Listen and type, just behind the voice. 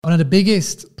One of the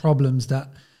biggest problems that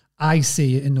I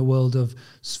see in the world of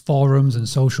forums and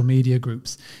social media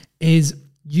groups is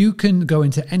you can go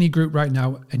into any group right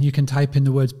now and you can type in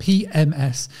the words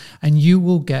PMS and you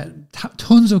will get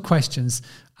tons of questions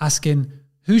asking,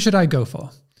 who should I go for?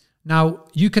 Now,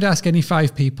 you could ask any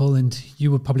 5 people and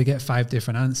you would probably get 5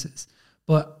 different answers.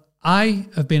 But I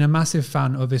have been a massive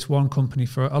fan of this one company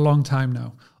for a long time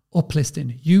now,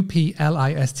 Uplisting,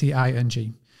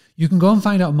 UPLISTING. You can go and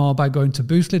find out more by going to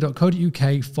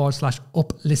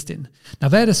boostly.co.uk/uplisting. Now,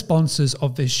 they're the sponsors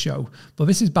of this show, but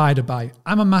this is by the by.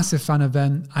 I'm a massive fan of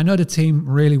them. I know the team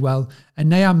really well,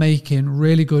 and they are making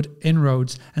really good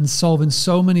inroads and solving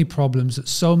so many problems that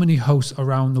so many hosts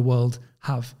around the world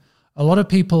have. A lot of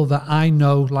people that I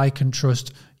know, like, and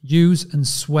trust use and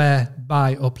swear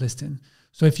by Uplisting.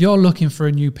 So if you're looking for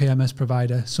a new PMS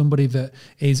provider, somebody that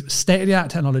is state-of-the-art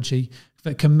technology,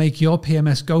 that can make your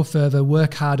PMS go further,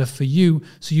 work harder for you,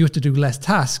 so you have to do less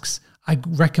tasks, I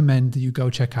recommend that you go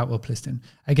check out Uplisting.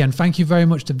 Again, thank you very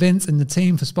much to Vince and the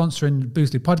team for sponsoring the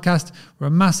Boostly podcast. We're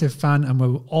a massive fan and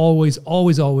we're always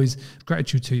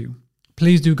gratitude to you.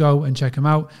 Please do go and check them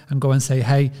out and go and say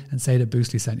hey and say that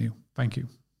Boostly sent you. Thank you.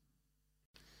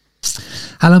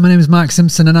 Hello, my name is Mark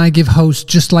Simpson and I give hosts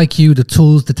just like you the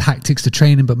tools, the tactics, the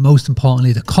training, but most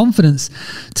importantly, the confidence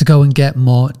to go and get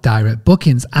more direct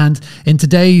bookings. And in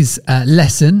today's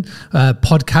lesson,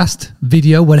 podcast,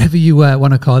 video, whatever you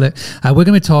want to call it, we're going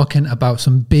to be talking about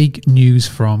some big news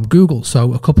from Google.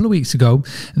 So a couple of weeks ago,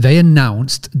 they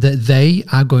announced that they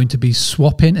are going to be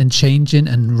swapping and changing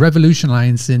and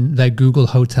revolutionizing their Google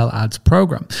Hotel Ads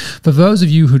program. For those of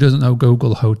you who doesn't know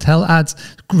Google Hotel Ads,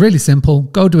 really simple.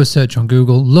 Go do a search on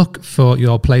Google, look for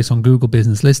your place on Google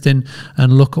Business Listing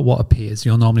and look at what appears.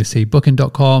 You'll normally see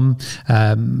Booking.com,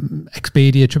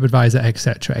 Expedia, TripAdvisor,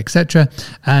 etc., etc.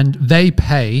 And they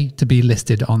pay to be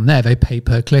listed on there. They pay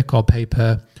per click or pay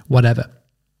per whatever.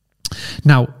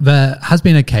 Now, there has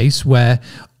been a case where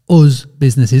us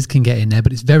businesses can get in there,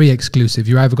 but it's very exclusive.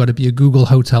 You've either got to be a Google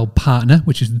Hotel partner,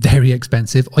 which is very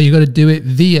expensive, or you got to do it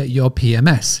via your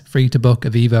PMS, Free to Book,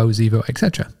 Avivo, Zevo,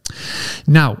 etc.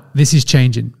 Now, this is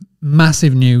changing.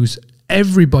 Massive news.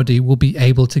 Everybody will be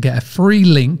able to get a free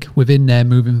link within there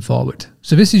moving forward.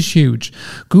 So this is huge.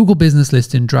 Google Business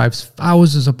Listing drives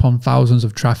thousands upon thousands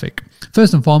of traffic.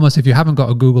 First and foremost, if you haven't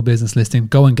got a Google Business Listing,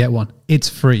 go and get one. It's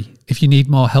free. If you need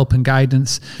more help and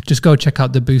guidance, just go check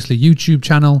out the Boostly YouTube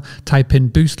channel, type in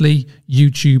Boostly,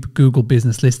 YouTube, Google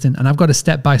Business Listing, and I've got a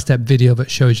step-by-step video that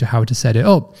shows you how to set it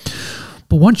up.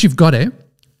 But once you've got it,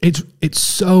 it's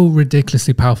so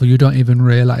ridiculously powerful, you don't even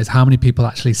realize how many people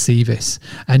actually see this.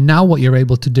 And now what you're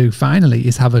able to do finally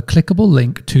is have a clickable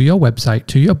link to your website,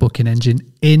 to your booking engine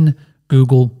in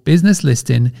Google Business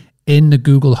Listing in the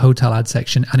Google Hotel Ad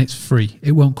section, and it's free.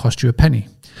 It won't cost you a penny.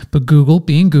 But Google,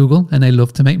 being Google, and they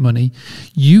love to make money,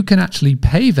 you can actually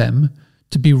pay them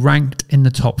to be ranked in the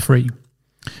top 3.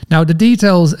 Now, the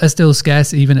details are still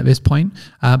scarce even at this point,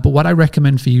 but what I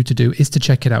recommend for you to do is to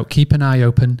check it out. Keep an eye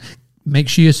open. Make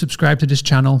sure you subscribe to this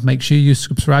channel. Make sure you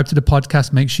subscribe to the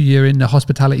podcast. Make sure you're in the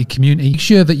hospitality community. Make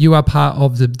sure that you are part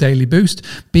of the Daily Boost,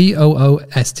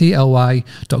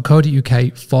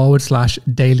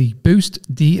 boostly.co.uk/Daily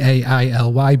Boost,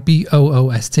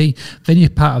 DAILYBOOST. Then you're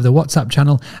part of the WhatsApp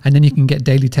channel, and then you can get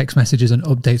daily text messages and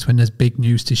updates when there's big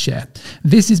news to share.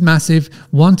 This is massive,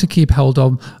 one to keep hold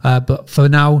of, but for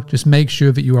now, just make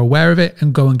sure that you are aware of it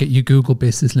and go and get your Google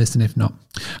Business Listing if not.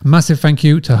 A massive thank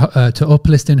you to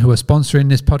Uplisting, who are sponsoring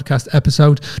this podcast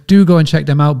episode. Do go and check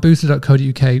them out,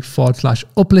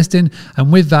 boostly.co.uk/uplisting.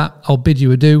 And with that, I'll bid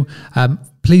you adieu.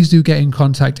 Please do get in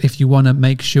contact if you want to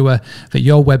make sure that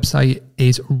your website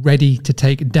is ready to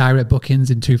take direct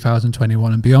bookings in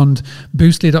 2021 and beyond.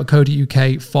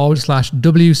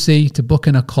 Boostly.co.uk/WC to book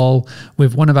in a call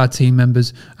with one of our team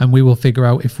members, and we will figure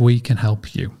out if we can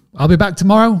help you. I'll be back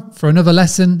tomorrow for another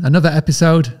lesson, another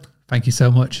episode. Thank you so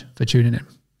much for tuning in.